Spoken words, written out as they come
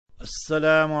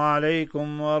السلام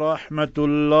عليكم ورحمة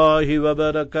الله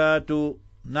وبركاته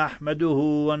نحمده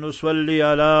ونصلي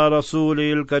على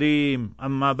رسوله الكريم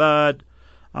أما بعد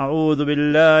أعوذ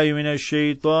بالله من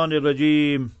الشيطان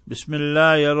الرجيم بسم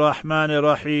الله الرحمن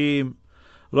الرحيم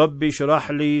رب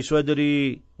اشرح لي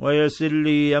صدري ويسر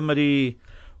لي أمري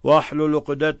واحلل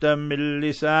عقدة من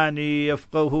لساني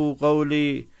يفقه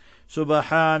قولي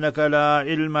سبحانك لا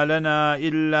علم لنا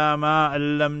إلا ما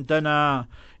علمتنا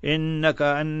إنك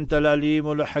أنت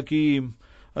العليم الحكيم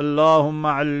اللهم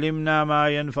علمنا ما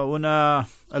ينفعنا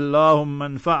اللهم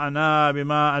انفعنا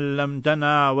بما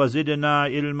علمتنا وزدنا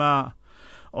علما.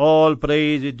 All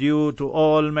praise is due to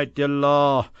Almighty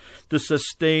Allah, the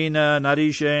sustainer,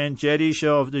 nourisher and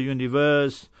cherisher of the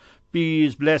universe.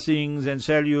 Peace, blessings and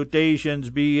salutations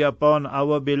be upon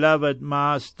our beloved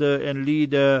master and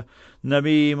leader,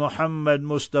 Nabi Muhammad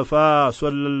Mustafa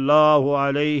sallallahu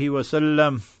alayhi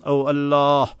wasallam. O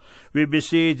Allah, we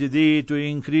beseech Thee to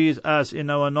increase us in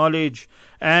our knowledge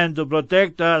and to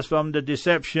protect us from the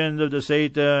deceptions of the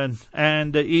Satan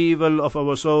and the evil of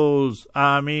our souls.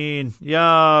 Ameen.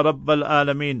 Ya Rabbal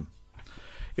Alameen.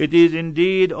 It is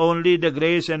indeed only the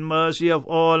grace and mercy of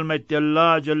Almighty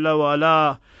Allah Jalla wa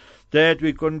Ala that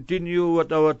we continue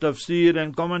with our tafsir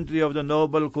and commentary of the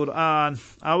Noble Quran.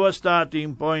 Our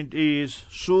starting point is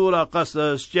Surah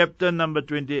Qasas, chapter number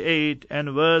 28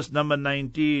 and verse number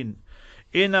 19.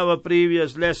 In our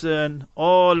previous lesson,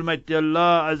 Almighty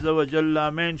Allah Azza wa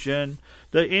Jalla mentioned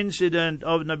the incident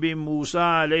of Nabi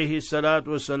Musa alayhi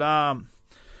salatu wasalam.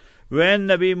 When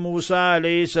Nabi Musa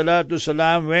alayhi salatu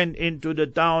wasalam went into the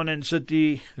town and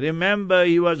city, remember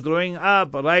he was growing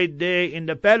up right there in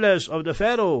the palace of the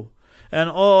Pharaoh. And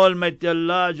Almighty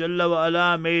Allah Jalla wa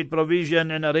Ala made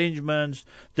provision and arrangements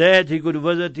that he could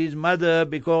visit his mother,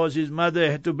 because his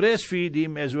mother had to breastfeed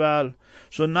him as well.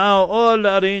 So now all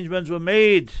the arrangements were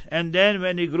made, and then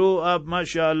when he grew up,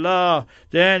 mashallah,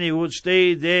 then he would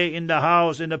stay there in the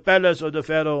house, in the palace of the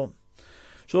Pharaoh.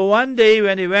 So one day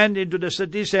when he went into the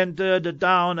city center, the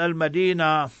town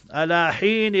Al-Madinah, ala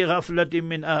hini ghaflatin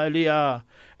min ahliha,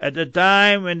 at the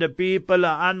time when the people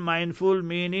are unmindful,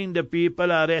 meaning the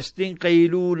people are resting,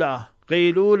 qaylula.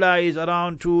 Qaylula is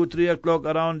around 2-3 o'clock,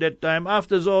 around that time,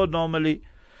 after Zohr normally.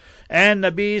 And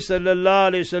Nabi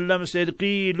sallallahu alayhi wasallam said,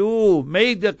 Qilu,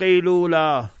 make the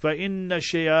qaylula, فَإِنَّ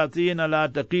الشَّيَاطِينَ لَا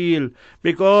تَقِيل,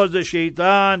 because the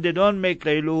shaitan, they don't make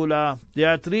qaylula. There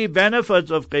are 3 benefits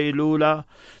of qaylula.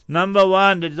 Number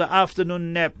 1, that is the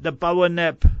afternoon nap, the power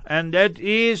nap. And that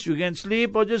is, you can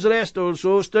sleep or just rest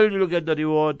also, still you'll get the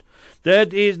reward.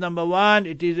 That is number 1,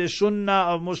 it is a sunnah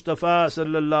of Mustafa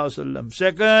sallallahu alaihi wasallam.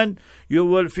 Second, you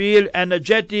will feel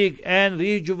energetic and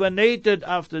rejuvenated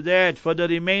after that for the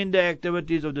remainder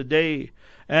activities of the day.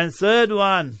 And third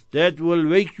one, that will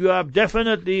wake you up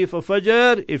definitely for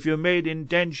Fajr if you made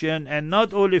intention, and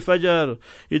not only Fajr,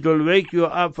 it will wake you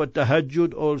up for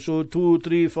Tahajjud also, 2,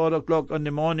 3, 4 o'clock in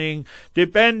the morning,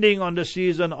 depending on the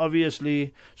season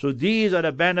obviously. So these are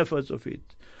the benefits of it.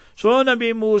 So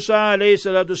Nabi Musa alayhi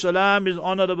salatu salam, his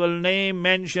honorable name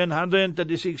mentioned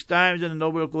 136 times in the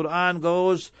Noble Quran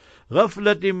goes,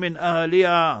 غَفْلَةٍ مِّنْ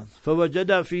أَهْلِهَا فَوَجَدَ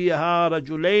فِيهَا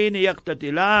رَجُلَيْنِ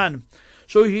يَقْتَتِلَانِ.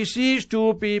 So he sees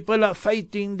 2 people are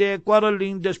fighting there,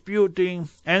 quarreling, disputing,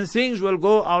 and things will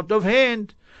go out of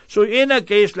hand. So in a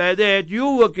case like that,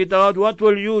 you work it out, what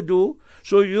will you do?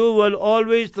 So you will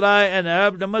always try and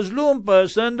help the Muslim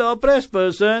person, the oppressed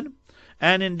person.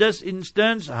 And in this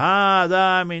instance,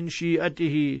 هَذَا مِنْ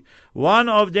شِيَئَتِهِ, one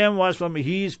of them was from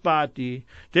his party.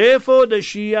 Therefore the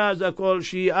Shias are called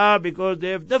Shia because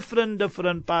they have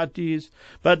different parties.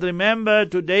 But remember,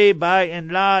 today by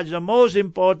and large, the most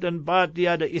important party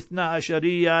are the Ithna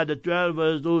Ashariya, the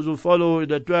 12ers, those who follow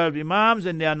the 12 Imams,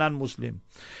 and they are non-Muslim.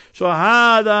 So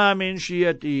هَذَا مِنْ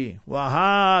شِيَئَتِهِ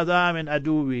وَهَذَا مِنْ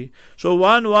أَدُوِّهِ. So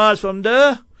one was from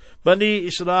the Bani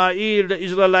Israel, the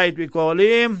Israelite we call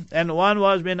him, and one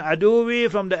was bin Aduwi,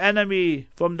 from the enemy,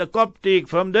 from the Coptic,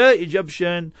 from the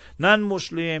Egyptian,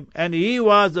 non-Muslim, and he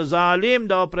was the Zalim,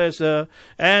 the oppressor,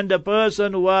 and the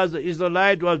person who was the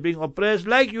Israelite was being oppressed,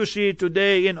 like you see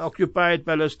today in occupied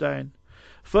Palestine.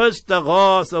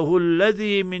 فَاسْتَغَاثَهُ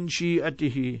الَّذِي مِنْ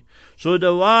شِيئَتِهِ. So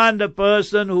the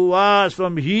person who was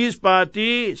from his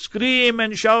party, scream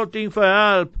and shouting for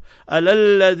help, عَلَى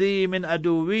الَّذِي مِنْ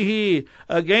أَدُوِّهِ,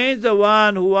 against the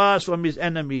one who was from his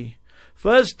enemy.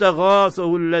 فَاسْتَغَاثَهُ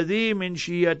الَّذِي مِنْ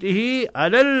شِيَّتِهِ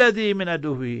عَلَى الَّذِي مِنْ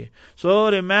أَدُوِّهِ.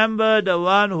 So remember, the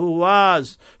one who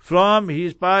was from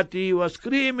his party was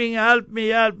screaming, help me,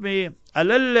 help me.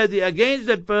 عَلَى الَّذِي, against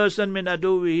that person, مِنْ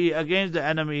أَدُوِّهِ, against the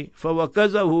enemy.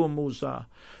 فَوَكَزَهُ Musa.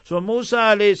 So Musa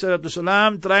alayhi salatu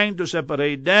salam trying to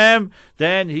separate them,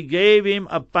 then he gave him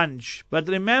a punch. But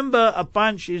remember, a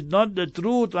punch is not the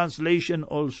true translation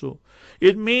also.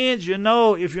 It means,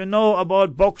 if you know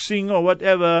about boxing or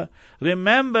whatever,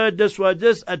 remember this was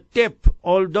just a tip.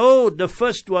 Although the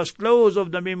fist was close of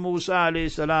Nabi Musa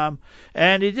alayhi salam,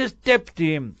 and he just tipped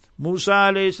him. Musa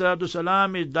alayhi salatu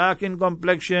salam is dark in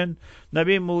complexion.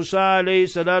 Nabi Musa alayhi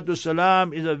salatu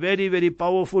salam is a very, very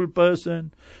powerful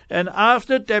person. And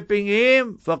after tapping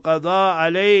him, فَقَضَى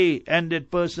عَلَيْهِ, and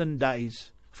that person dies.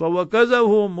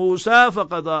 فَوَكَذَهُ Musa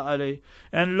فَقَضَى عَلَيْهِ,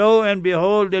 and lo and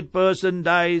behold, that person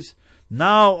dies.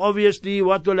 Now, obviously,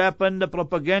 what will happen? The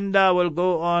propaganda will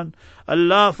go on.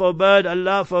 Allah forbid,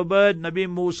 Nabi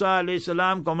Musa alayhi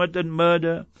salam committed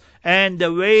murder. And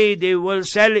the way they will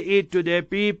sell it to their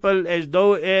people as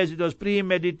though as it was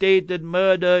premeditated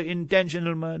murder,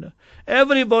 intentional murder.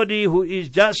 Everybody who is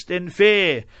just and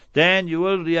fair, then you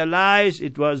will realize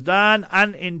it was done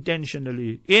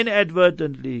unintentionally,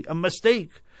 inadvertently, a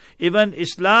mistake. Even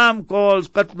Islam calls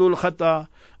qatlul khata.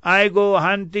 I go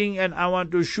hunting and I want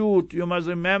to shoot, you must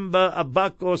remember, a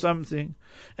buck or something.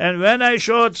 And when I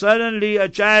shot, suddenly a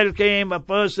child came, a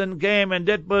person came, and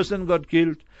that person got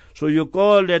killed. So you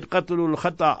call that qatlul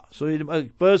khata. So a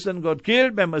person got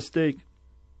killed by mistake.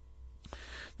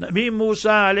 Nabi Musa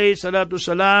alayhi salatu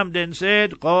salam then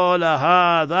said, قَالَ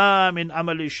هَذَا مِنْ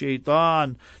عَمَلِ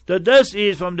الشَّيْطَانِ, that this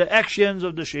is from the actions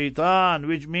of the shaitan,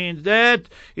 which means that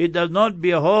it does not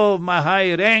behove my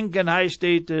high rank and high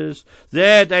status,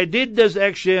 that I did this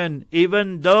action,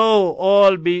 even though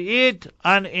albeit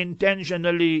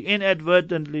unintentionally,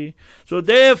 inadvertently. So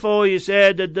therefore he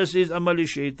said that this is amali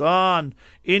shaitan.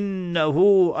 إِنَّهُ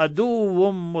عَدُوٌّ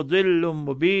مُضِلٌّ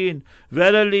مُبِينٌ,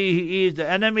 verily he is the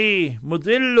enemy,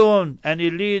 mudillun, and he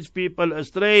leads people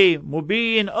astray,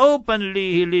 mubin,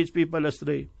 openly he leads people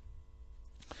astray.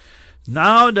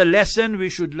 Now the lesson we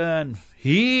should learn.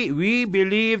 We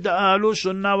believe the Ahlul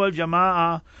Sunnah wal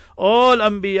Jama'ah, all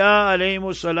Anbiya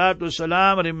alayhimus salatu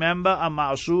salam, remember, are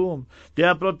ma'soom. They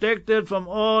are protected from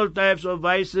all types of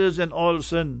vices and all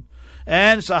sin.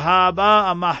 And Sahaba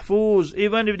are mahfuz.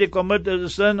 Even if they committed a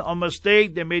sin or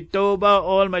mistake, they made tawbah,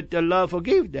 Almighty Allah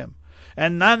forgive them.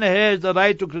 And none has the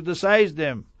right to criticize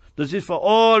them. This is for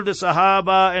all the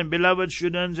Sahaba and beloved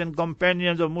students and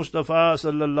companions of Mustafa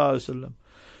sallallahu alaihi wasallam.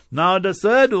 Now the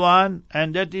third one,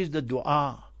 and that is the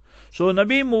dua. So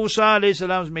Nabi Musa alayhi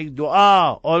salam makes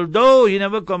dua, although he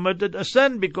never committed a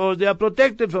sin, because they are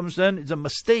protected from sin. It's a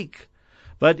mistake.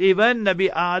 But even Nabi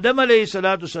Adam alayhi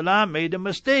salatu salam made a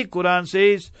mistake. Quran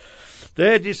says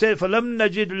that he said, فَلَمْ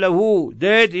نَجِدْ لَهُ,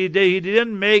 that he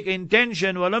didn't make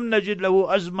intention, وَلَمْ نَجِدْ لَهُ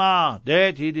أَزْمًا,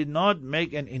 that he did not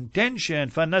make an intention.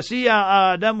 فَنَسِيَ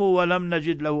آدَمُ وَلَمْ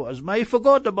نَجِدْ لَهُ أَزْمًا, he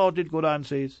forgot about it, Quran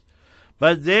says.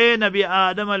 But then Nabi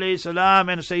Adam alayhi salam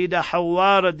and Sayyidah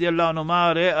Hawwa radiallahu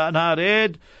anha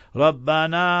read,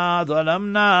 رَبَّنَا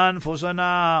ظَلَمْنَا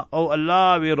أَنفُسَنَا, Oh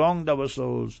Allah, we wronged our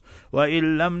souls.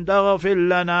 وَإِن لَمْ تَغْفِرْ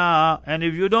لَنَا, and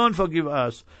if you don't forgive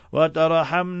us,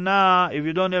 وَتَرْحَمْنَا, if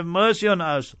you don't have mercy on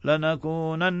us,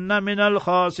 لَنَكُونَنَّ مِنَ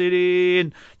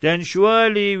الْخَاسِرِينَ, then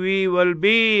surely we will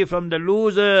be from the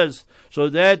losers. So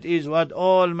that is what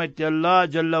Almighty Allah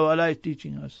Jalla wa Ala is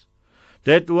teaching us.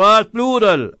 That was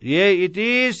plural. Yea, it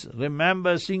is,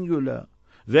 remember, singular.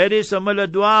 Very similar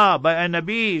dua by a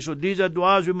Nabi. So these are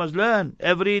duas we must learn.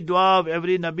 Every dua of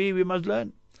every Nabi we must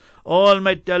learn.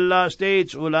 Almighty Allah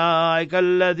states, أُولَٰئِكَ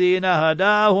الَّذِينَ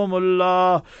هَدَاهُمُ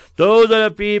اللَّهُ, those are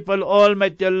the people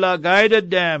Almighty Allah guided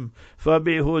them.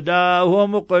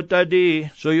 فَبِهُدَاهُ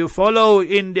مُقْتَدِي, so you follow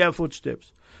in their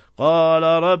footsteps. قَالَ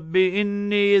رَبِّ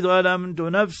إِنِّي ظَلَمْتُ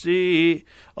نَفْسِي,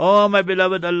 Oh my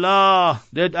beloved Allah,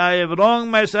 that I have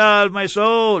wronged myself, my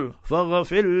soul.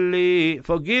 فَغَفِرْ لِي,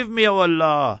 forgive me, O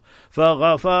Allah.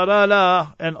 فَغَفَرَ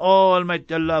لَهُ, and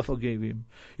Almighty Allah forgave him.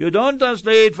 You don't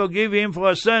translate forgive him for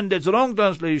a sin, that's wrong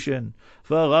translation.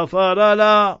 فَغَفَرَ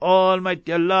لَهُ,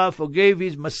 Almighty Allah forgave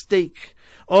his mistake.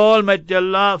 Almighty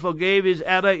Allah forgave his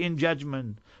error in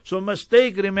judgment. So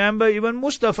mistake, remember, even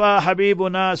Mustafa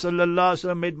Habibuna sallallahu alaihi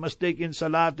wasallam made mistake in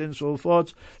salat and so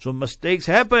forth. So mistakes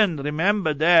happen,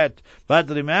 remember that. But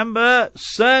remember,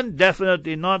 sin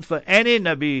definitely not for any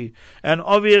Nabi. And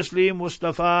obviously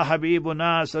Mustafa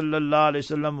Habibuna sallallahu alaihi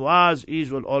wasallam was,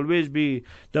 is, will always be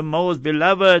the most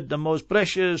beloved, the most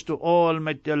precious to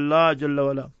Almighty Allah Jalla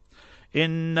wa Ala.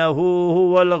 إِنَّهُ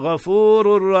هُوَ الْغَفُورُ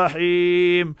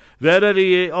الرَّحِيمُ,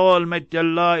 verily Almighty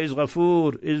Allah is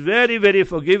Ghafoor, is very, very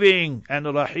forgiving, and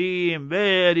Rahim,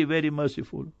 very, very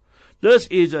merciful. This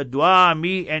is a dua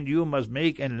me and you must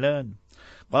make and learn.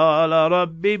 قال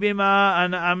رب بما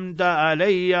أنعمت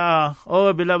علي.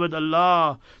 Oh beloved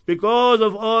Allah, because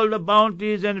of all the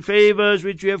bounties and favors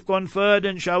which you have conferred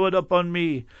and showered upon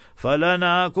me,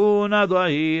 فَلَنَكُونَ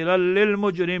ظَهِيرًا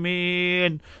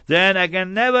لِلْمُجْرِمِينَ, then I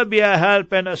can never be a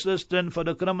help and assistant for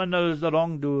the criminals, the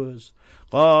wrongdoers.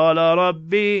 قال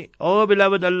ربي, O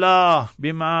beloved Allah,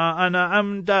 بما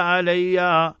أنعمت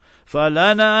علي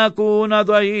فَلَنَكُونَ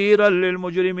ظَهِيرًا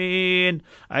لِلْمُجْرِمِينَ,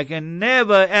 I can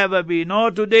never ever be,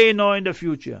 nor today nor in the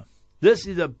future. This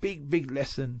is a big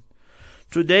lesson.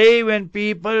 Today when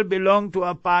people belong to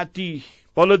a party,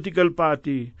 political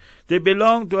party, they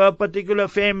belong to a particular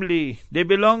family, they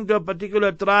belong to a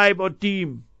particular tribe or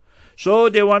team, so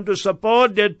they want to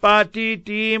support that party,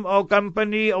 team or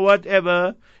company or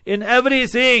whatever in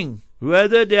everything,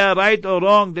 whether they are right or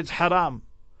wrong, that's haram.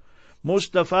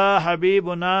 Mustafa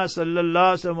Habibuna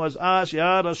sallallahu alaihi wasallam was asked,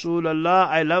 Ya Rasulullah,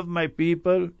 I love my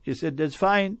people. He said, that's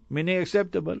fine, meaning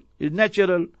acceptable, it's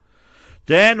natural.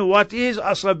 Then what is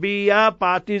asabiyya,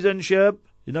 partisanship?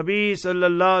 Nabi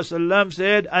sallallahu alaihi wasallam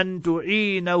said,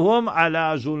 Antu'inahum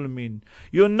ala zulmin.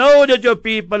 You know that your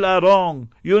people are wrong.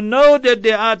 You know that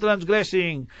they are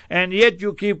transgressing. And yet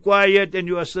you keep quiet and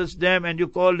you assist them and you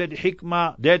call that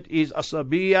hikmah. That is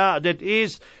asabiyya. That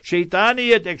is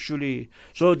shaitaniyat actually.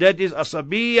 So that is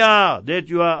asabiyya. That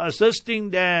you are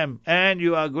assisting them and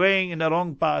you are going in the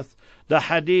wrong path. The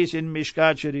hadith in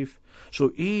Mishkat Sharif.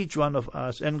 So each one of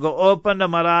us, and go open the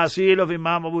Marasil of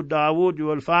Imam Abu Dawood, you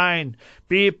will find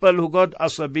people who got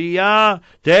asabiyya,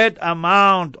 that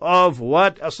amount of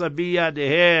what asabiyya they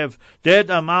have, that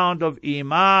amount of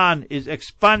iman is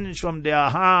expunged from their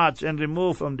hearts and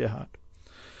removed from their heart.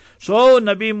 So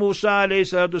Nabi Musa alayhi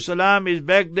salatu salam is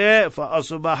back there,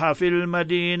 فَأَصْبَحَ فِي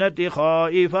الْمَدِينَةِ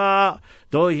خَائِفًا,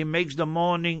 though he makes the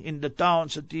morning in the town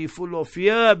city full of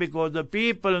fear, because the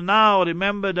people now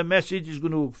remember the message is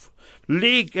going to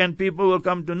leak and people will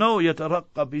come to know.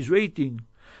 يَتَرَقَّبْ is waiting.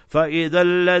 فَإِذَا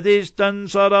الَّذِي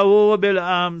اسْتَنْصَرَهُ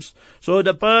بِالْأَمْسِ, so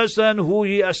the person who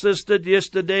he assisted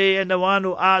yesterday and the one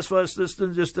who asked for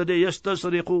assistance yesterday,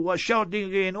 يَسْتَصْرِخُ, was shouting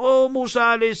again, Oh Musa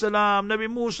alayhi salam,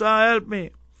 Nabi Musa, help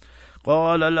me.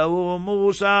 قال له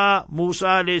موسى, Musa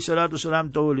alayhi salatu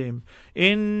salam told him,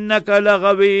 إِنَّكَ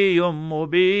لَغَوِيٌّ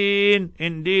مُبِينٌ,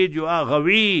 indeed you are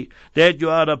ghawi, that you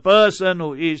are a person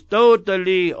who is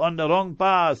totally on the wrong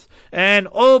path, and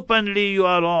openly you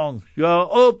are wrong. You are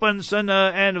open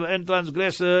sinner and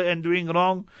transgressor and doing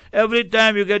wrong. Every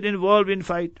time you get involved in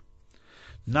fight.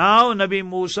 Now Nabi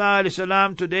Musa alayhi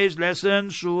salam, today's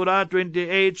lesson, Surah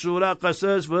 28, Surah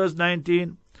Qasas, verse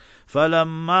 19.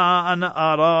 فَلَمَّا أَنْ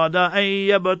أَرَادَ أَنْ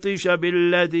يَبْطِشَ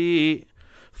بِالَّذِي,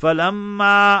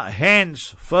 فَلَمَّا,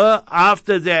 hence, for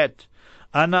after that,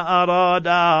 أَنْ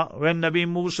أَرَادَ, when Nabi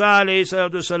Musa alayhi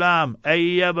salatu salam,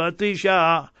 أَنْ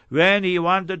يَبْطِشَ, when he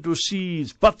wanted to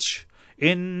seize, batsh,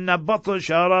 Inna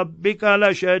batsha rabbika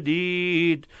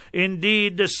lashadid.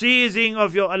 Indeed, the seizing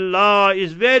of your Allah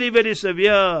is very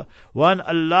severe. When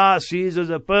Allah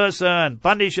seizes a person,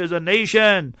 punishes a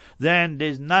nation, then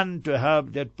there's none to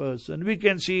help that person. We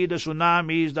can see the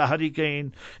tsunamis, the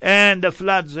hurricane, and the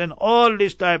floods, and all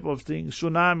this type of things,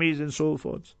 tsunamis and so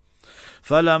forth.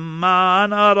 فَلَمَّا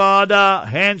أَنْ أَرَادَ,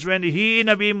 hence when he,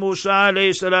 Nabi Musa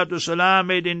alayhi salatu salam,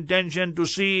 made intention to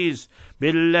seize,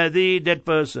 بِالَّذِي, that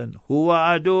person,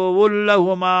 huwa aduwwun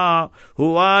lahuma,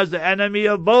 who was the enemy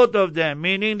of both of them,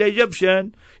 meaning the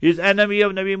Egyptian, is enemy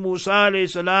of Nabi Musa alayhi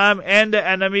salam, and the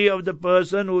enemy of the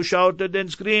person who shouted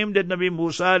and screamed that Nabi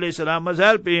Musa alayhi salam must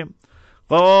help him.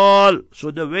 قال,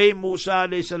 so the way Musa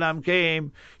alayhi salam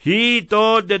came, he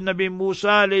thought that Nabi Musa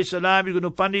alayhi salam is going to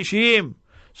punish him.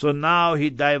 So now he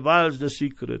divulged the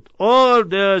secret. All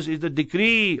this is the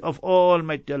decree of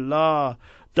Almighty Allah.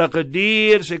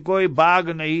 Taqdeer se koi bhag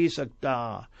nahi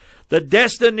sakta. The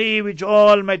destiny which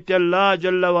Almighty Allah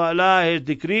Jalla wa Ala has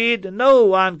decreed, no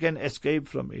one can escape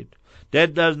from it.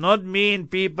 That does not mean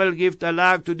people give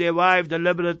talaq to their wife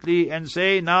deliberately and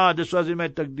say, no, this was in my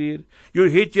taqdeer. You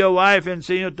hit your wife and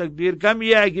say in your taqdeer, come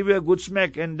here, I give you a good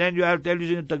smack, and then you have to tell you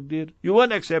in your taqdeer. You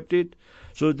won't accept it.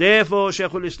 So therefore,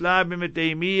 Shaykhul Islam Ibn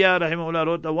Taymiyyah rahimahullah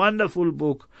wrote a wonderful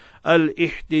book,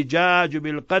 Al-Ihtijaj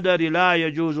bil-Qadar, la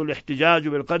yajuzu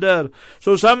al-Ihtijaj bil-Qadar.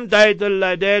 So some title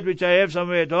like that, which I have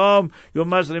somewhere at home, you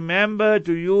must remember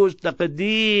to use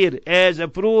taqdeer as a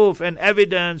proof and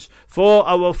evidence for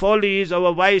our follies,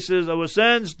 our vices, our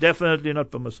sins, definitely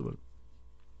not permissible.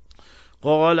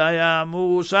 قَالَ يَا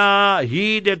Musa,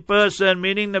 he, that person,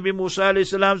 meaning Nabi Musa alayhi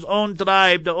salam's own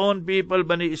tribe, the own people,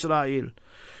 Bani Israel.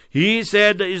 He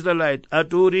said, the Israelite,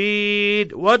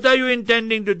 Aturid, what are you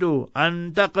intending to do?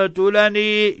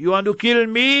 Antaqatulani, you want to kill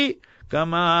me?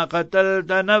 كَمَا قَتَلْتَ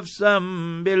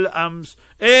نَفْسًا بِالْأَمْسِ,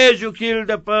 as you killed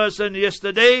a person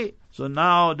yesterday. So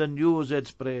now the news had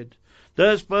spread.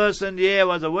 This person here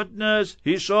was a witness.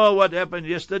 He saw what happened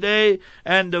yesterday,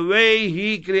 and the way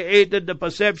he created the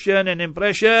perception and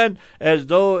impression as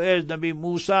though as Nabi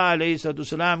Musa alayhi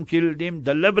salam killed him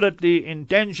deliberately,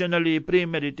 intentionally,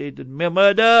 premeditated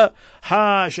murder.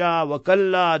 Hasha wa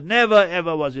kalla, never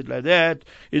ever was it like that.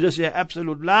 It is an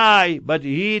absolute lie, but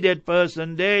he, that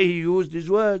person there, he used his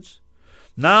words.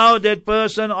 Now that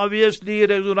person obviously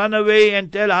will run away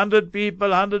and tell 100 people,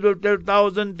 100 will tell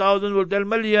 1,000, 1,000 will tell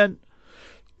million.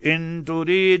 In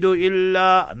turidu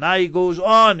illa, now he goes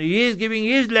on, he is giving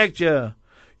his lecture.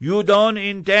 You don't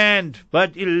intend,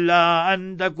 but illa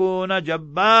an takuna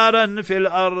jabbaran fil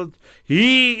ard.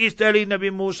 He is telling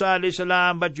Nabi Musa alayhi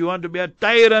salam, but you want to be a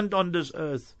tyrant on this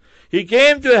earth. He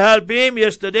came to help him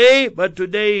yesterday, but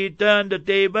today he turned the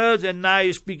tables and now he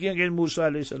is speaking against Musa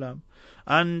alayhi salam.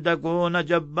 An takuna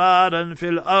jabbaran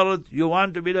fil ard. You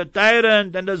want to be the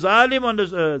tyrant and the zalim on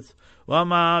this earth.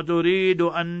 وَمَا تُرِيدُ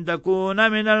أَن تَكُونَ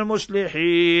مِنَ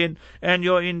الْمُصْلِحِينَ. And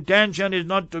your intention is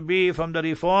not to be from the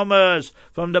reformers,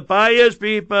 from the pious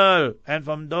people, and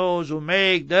from those who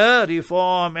make the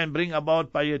reform and bring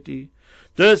about piety.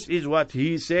 This is what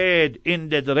he said in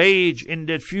that rage, in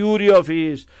that fury of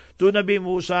his, to Nabi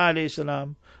Musa alayhi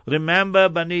salam. Remember,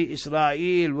 Bani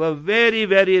Israel were very,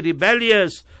 very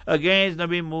rebellious against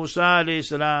Nabi Musa alayhi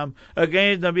salam,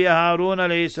 against Nabi Harun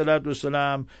alayhi salatu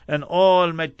salam, and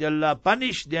Almighty Allah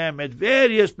punished them at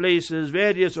various places,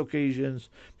 various occasions,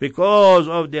 because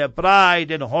of their pride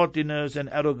and haughtiness and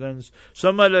arrogance.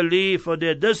 Similarly, for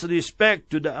their disrespect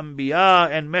to the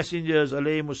Anbiya and messengers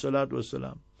alayhi salatu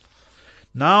salam.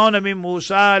 Now Nabi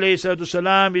Musa alayhi salatu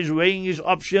salam is weighing his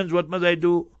options. What must I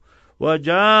do?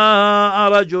 وَجَاءَ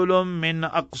رَجُلٌ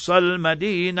مِّنْ أَقْصَى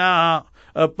الْمَدِينَةِ.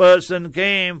 A person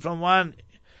came from one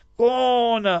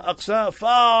corner, Aqsa,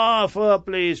 far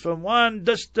place, from one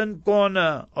distant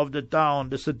corner of the town,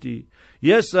 the city.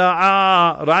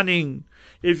 Yas'a, running.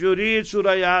 If you read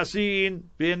Surah Yasin,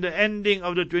 in the ending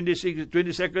of the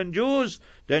 22nd juz,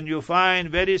 then you find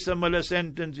very similar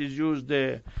sentences used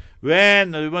there.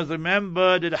 When you must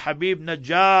remember that Habib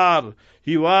Najjar,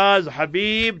 he was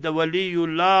Habib, the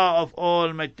Waliullah of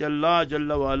Almighty Allah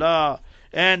Jalla wa'ala,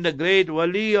 and the great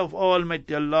Wali of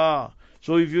Almighty Allah.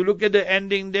 So if you look at the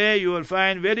ending there, you will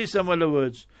find very similar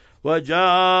words.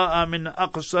 وَجَاءَ مِنْ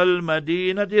أَقْصَى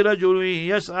الْمَدِينَةِ رَجُلٌ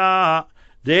يَسْعَى.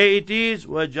 There it is,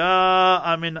 وَجَاءَ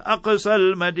مِنْ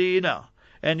أَقْصَى الْمَدِينَةِ.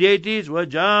 And here it is,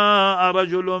 وَجَاءَ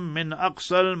رَجُلٌ مِّنْ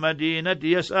أَقْصَى الْمَدِينَةِ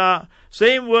يَسْعَى.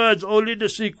 Same words, only the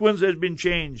sequence has been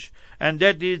changed. And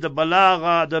that is the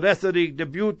balagha, the rhetoric, the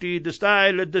beauty, the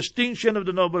style, the distinction of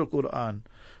the noble Quran.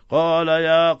 قَالَ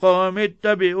يَا قَوْمِ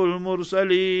اتَّبِعُوا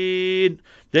الْمُرْسَلِينَ.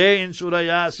 There in Surah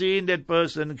Yasin, that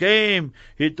person came.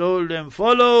 He told them,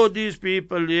 follow these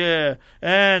people here.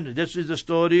 And this is the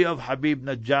story of Habib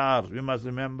Najjar. We must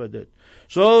remember that.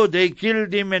 So they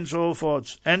killed him and so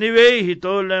forth. Anyway, he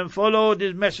told them, follow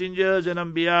these messengers and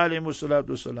Anbiya alayhi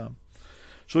salatu salam.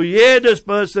 So here this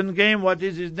person came. What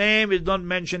is his name? Is not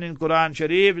mentioned in Quran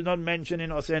Sharif, is not mentioned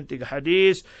in authentic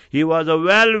hadith. He was a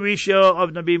well-wisher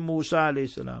of Nabi Musa alayhi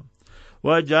salam.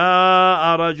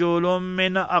 وَجَاءَ رَجُلٌ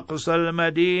مِّنْ أَقْصَى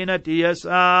الْمَدِينَةِ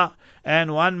يَسْعَى.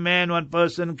 And one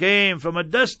person came from a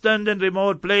distant and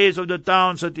remote place of the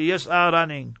town city, Yas'a,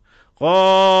 running.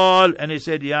 قال, and he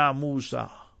said, Ya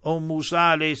Musa, O Musa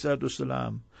alayhi salatu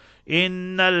salam,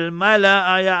 Innal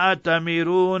mala'a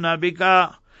ya'tamiruna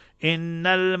bika.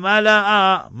 Innal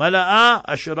mala'a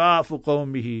ashrafu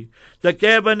qawmihi. The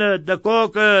cabinet, the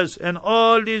caucus, and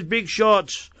all these big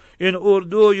shots. In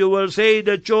Urdu, you will say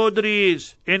the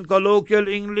chaudhries. In colloquial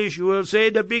English, you will say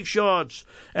the big shots.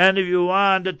 And if you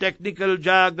want the technical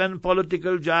jargon,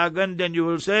 political jargon, then you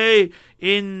will say,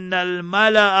 Innal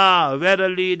mala'a,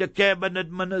 verily the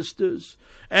cabinet ministers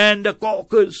and the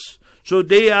caucus. So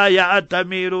they are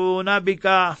ya'tamiruna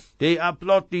bika. They are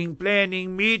plotting,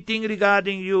 planning, meeting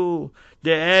regarding you.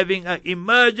 They are having an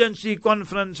emergency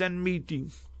conference and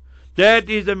meeting. That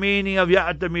is the meaning of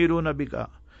ya'tamiruna bika.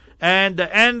 And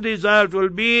the end result will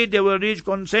be they will reach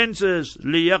consensus.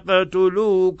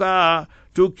 لِيَقْتُلُوكَ,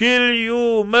 to kill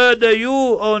you, murder you,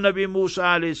 O Nabi Musa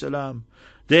alayhi salam.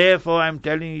 Therefore I am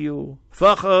telling you,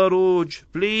 فَخَرُوج,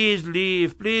 please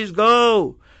leave, please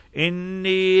go.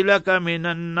 إِنِّي لَكَ مِنَ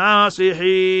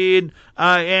النَّاصِحِينَ,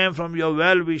 I am from your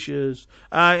well-wishers.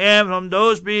 I am from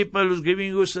those people who's giving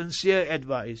you sincere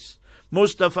advice.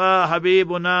 Mustafa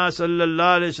Habibuna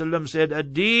sallallahu alayhi wasallam said,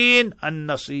 ad-deen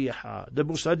an-nasiha. The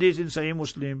hadith in Sahih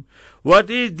Muslim. What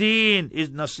is deen? Is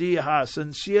nasiha,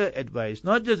 sincere advice.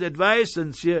 Not just advice,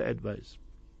 sincere advice.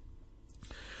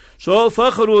 So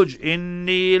فَخْرُجْ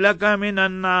إِنِّي لَكَ مِنَ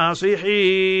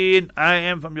النَّاصِحِينَ, I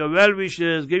am from your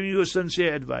well-wishers, giving you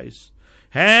sincere advice.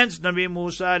 Hence, Nabi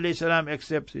Musa alayhi salam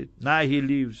accepts it. Now he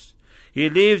leaves.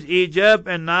 He leaves Egypt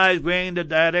and now is going in the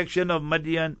direction of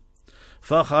Madian.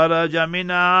 فَخَرَجَ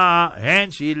مِنْهَا,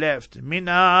 hence he left.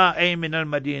 مِنْهَا أي من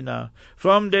المدينة,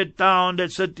 from that town,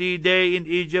 that city there in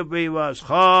Egypt where he was.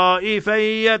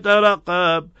 خَائِفًا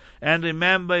يَتَرَقَّبْ, and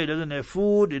remember, he doesn't have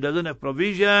food, he doesn't have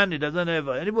provision, he doesn't have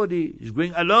anybody. He's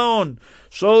going alone,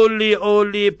 solely,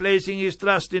 only placing his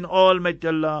trust in Almighty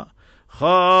Allah.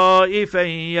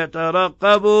 خَائِفًا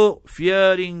يَتَرَقَّبُ,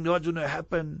 fearing what's going to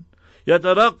happen.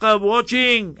 Yataraqab,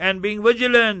 watching and being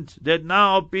vigilant that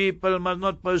now people must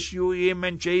not pursue him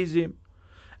and chase him.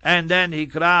 And then he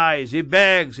cries, he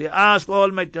begs, he asks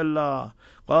Almighty Allah,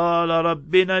 قَالَ رَبِّ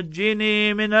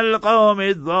نَجِّنِي مِنَ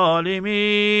الْقَوْمِ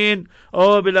الظَّالِمِينَ,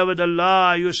 Oh beloved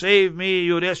Allah, you save me,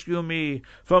 you rescue me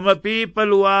from a people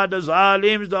who are the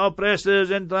zalims, the oppressors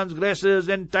and transgressors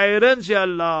and tyrants, Ya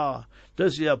Allah.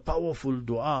 This is a powerful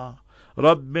dua.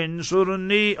 رَبِّ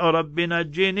انصُرْنِي رَبِّ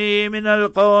نَجِّنِي مِنَ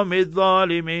الْقَوْمِ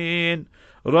الظَّالِمِينَ.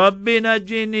 رَبِّ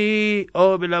نَجِّنِي,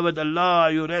 Oh beloved Allah,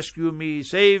 you rescue me,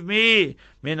 save me,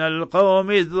 مِنَ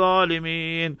الْقَوْمِ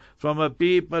الظَّالِمِينَ, from a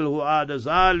people who are the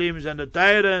zalims and the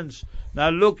tyrants. Now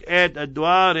look at a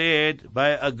dua read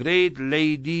by a great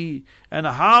lady and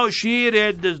how she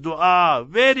read this dua,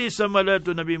 very similar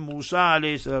to Nabi Musa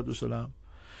alayhi salatu salam.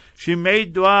 She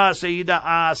made dua, Sayyida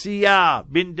Asiya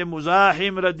bint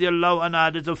Muzahim radiyallahu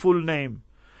anha, that's a full name.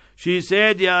 She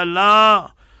said, Ya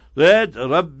Allah, that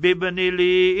Rabbi bani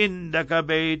li indaka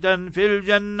baytan fil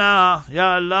jannah,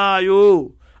 Ya Allah,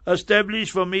 you establish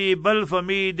for me, build for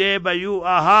me there by you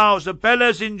a house, a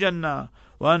palace in Jannah.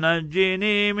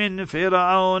 وَنَجِّنِي مِنْ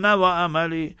فِرْعَوْنَ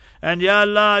وَأَمَلِي, and Ya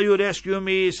Allah, you rescue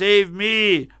me, save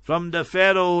me from the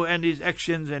Pharaoh and his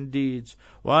actions and deeds.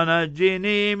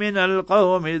 وَنَجِّنِي مِنَ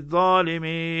الْقَوْمِ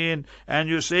الظَّالِمِينَ, and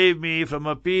you save me from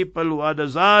a people who are the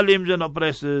zalims and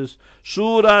oppressors.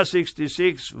 Surah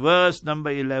 66, verse number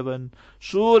 11.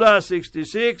 Surah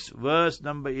 66, verse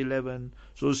number 11.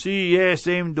 So see here,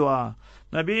 same dua.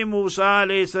 Nabi Musa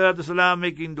alayhi salatu salam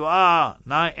making dua,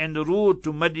 now en route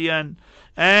to Madian,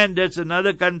 and that's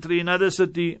another country, another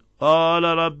city. قَالَ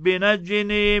رَبِّ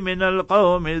نَجِّنِي مِنَ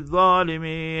الْقَوْمِ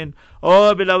الظَّالِمِينَ,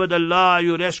 Oh beloved Allah,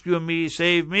 you rescue me,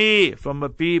 save me from a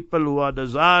people who are the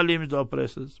zalims, the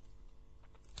oppressors.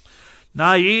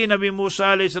 Now he, Nabi Musa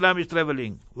alayhi salam, is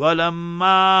traveling.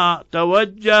 وَلَمَّا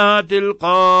تَوَجَّهَ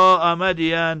تِلْقَاءَ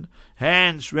مَدْيَنَ,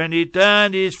 hence when he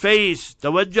turned his face,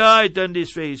 tawajjah, he turned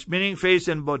his face, meaning face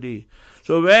and body.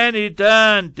 So when he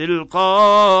turned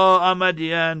tilqa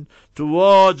Madian,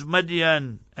 towards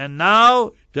Madian, and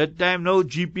now, that time no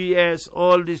GPS,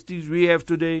 all these things we have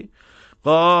today.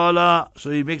 Qala,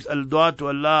 so he makes al-dua to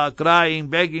Allah, crying,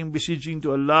 begging, beseeching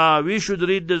to Allah. We should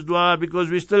read this dua because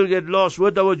we still get lost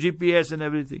with our GPS and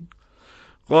everything.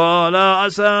 Qala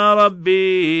asa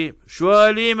Rabbi,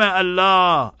 surely my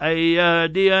Allah,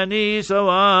 ayyadiyani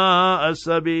sawa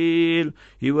as-sabil,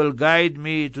 He will guide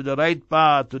me to the right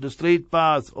path, to the straight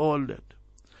path, all that.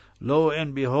 Lo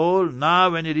and behold,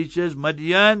 now when he reaches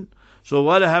Madian, so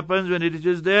what happens when he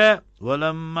reaches there?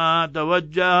 وَلَمَّا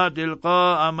تَوَجَّهَ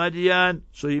تِلْقَاءَ مَدْيَنَ,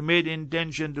 so he made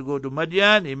intention to go to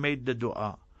Madian, he made the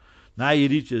dua. Now he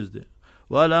reaches there.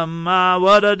 وَلَمَّا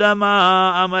وَرَدَ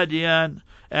مَاءَ مَدْيَنَ,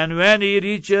 and when he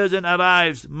reaches and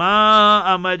arrives مَاءَ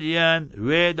مَدْيَنَ,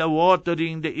 where the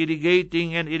watering, the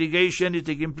irrigating and irrigation is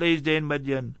taking place there in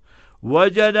Madian,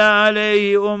 وَجَدَ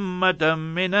عَلَيْهِ أُمَّةً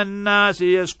مِّنَ النَّاسِ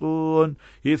يَسْقُونَ,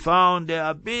 he found there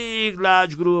a big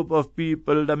large group of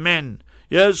people, the men,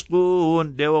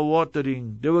 يَسْقُونَ, they were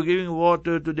watering, they were giving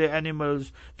water to their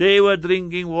animals, they were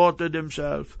drinking water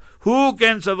themselves. Who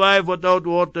can survive without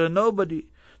water? Nobody.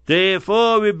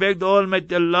 Therefore we beg the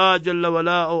Almighty Allah, Jalla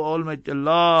wala, O Almighty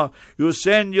Allah, you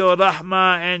send your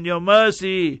rahmah and your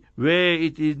mercy where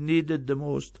it is needed the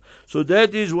most. So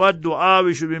that is what dua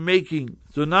we should be making.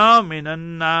 So now,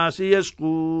 minan nasi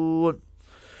yasqoon.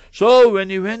 So when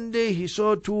he went there, he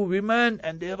saw two women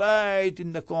and they're right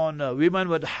in the corner. Women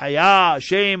with haya,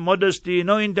 shame, modesty,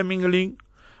 no intermingling.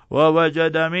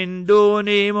 وَوَجَدَ مِن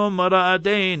دُونِهِمْ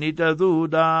امْرَأَتَيْنِ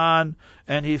تَذُودَانِ,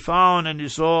 and he found and he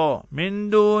saw مِن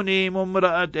دُونِهِمْ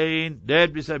امْرَأَتَيْنِ,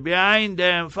 that behind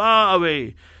them, far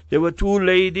away, there were two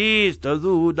ladies,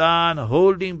 تَذُودَانِ,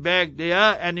 holding back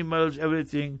their animals,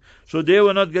 everything. So they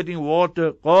were not getting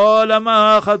water. قَالَ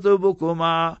مَا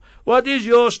خَطْبُكُمَا, what is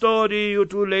your story, you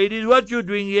two ladies? What you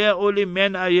doing here? Only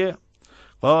men are here.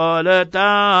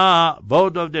 قَالَتَا,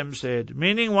 both of them said,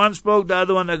 meaning one spoke, the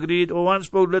other one agreed, or one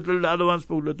spoke little, the other one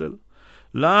spoke little.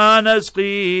 La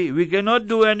nasqi, we cannot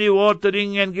do any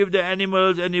watering and give the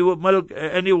animals any milk,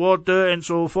 any water and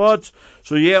so forth.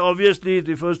 So here obviously it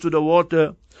refers to the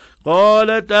water.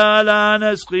 قَالَتَا لَا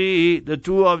نَسْقِي, the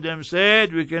two of them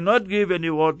said, we cannot give any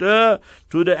water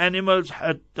to the animals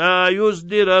حَتَّى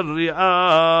يُصْدِرَ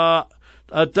الرِّعَاء,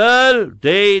 until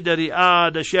they, the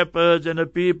ri'ah, the shepherds and the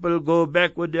people go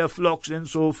back with their flocks and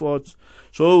so forth.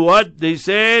 So what they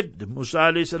said, Musa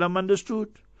alayhi salam understood.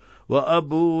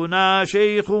 وَأَبُونَا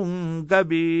شَيْخٌ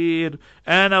كَبِيرٌ,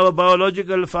 and our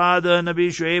biological father, Nabi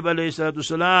Shu'aib alayhi salatu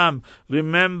salam,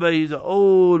 remember he's an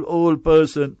old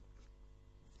person.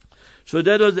 So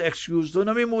that was the excuse. So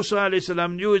Nabi Musa alayhi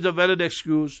salam knew it's a valid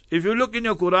excuse. If you look in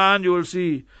your Quran, you will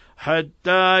see,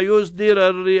 حَتَّى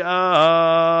يُصْدِرَ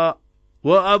الرِّعَاء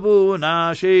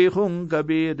وَأَبُونَا شَيْخٌ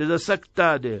كَبِيرٌ. There's a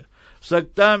sakta there.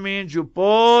 Sakta means you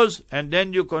pause and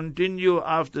then you continue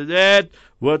after that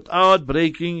without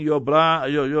breaking your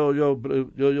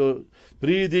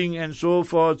breathing and so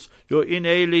forth, your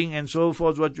inhaling and so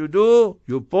forth. What you do,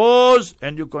 you pause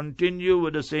and you continue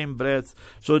with the same breath.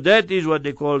 So that is what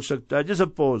they call sakta, just a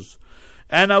pause.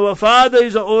 And our father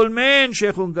is an old man,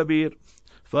 Shaykhun Kabir.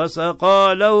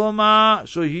 فَسَقَى لَهُمَا,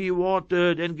 so he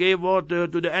watered and gave water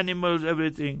to the animals,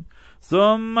 everything.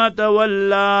 ثُمَّ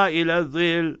تَوَلَّى إِلَى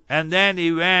الظِّلِّ, and then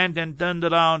he went and turned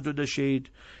around to the shade.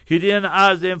 He didn't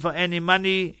ask them for any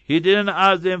money, he didn't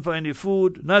ask them for any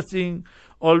food, nothing,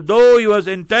 although he was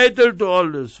entitled to all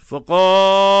this.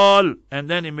 فَقَالَ, and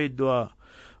then he made dua.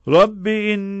 رَبِّ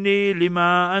إِنِّي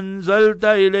لِمَا أَنزَلْتَ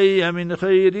إِلَيَّ مِنْ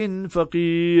خَيْرٍ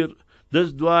فَقِيرٌ.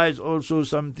 This dua is also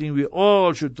something we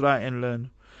all should try and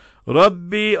learn.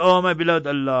 Rabbi, oh my beloved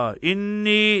Allah,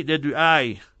 inni, that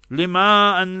I,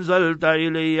 lima anzalta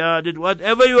ilayya, that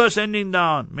whatever you are sending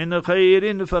down, min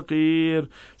khairin faqir.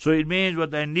 So it means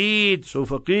what I need, so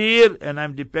faqir, and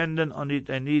I'm dependent on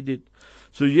it, I need it.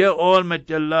 So here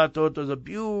Almighty Allah taught us a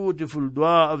beautiful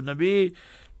dua of Nabi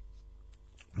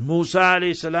Musa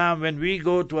alayhi salam. When we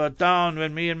go to a town,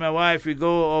 when me and my wife we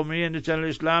go, or me and the Channel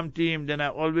Islam team, then I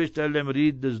always tell them,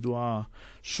 read this dua.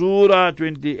 Surah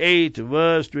 28,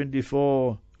 verse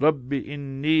 24. Rabbi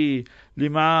inni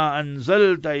lima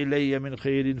anzalta ilayya min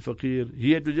khairin faqir.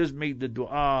 He had to just make the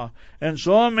dua. And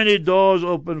so many doors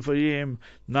open for him.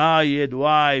 Now he had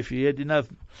wife, he had enough,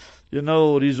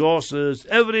 resources,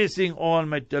 everything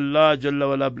Almighty Allah Jalla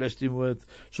wala blessed him with.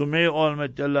 So may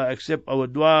Almighty Allah accept our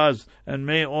du'as, and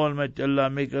may Almighty Allah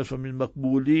make us from his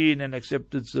maqbooleen and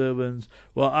accepted servants.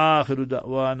 Wa akhiru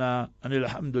da'wana anil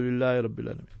hamdulillahi rabbil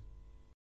alamin.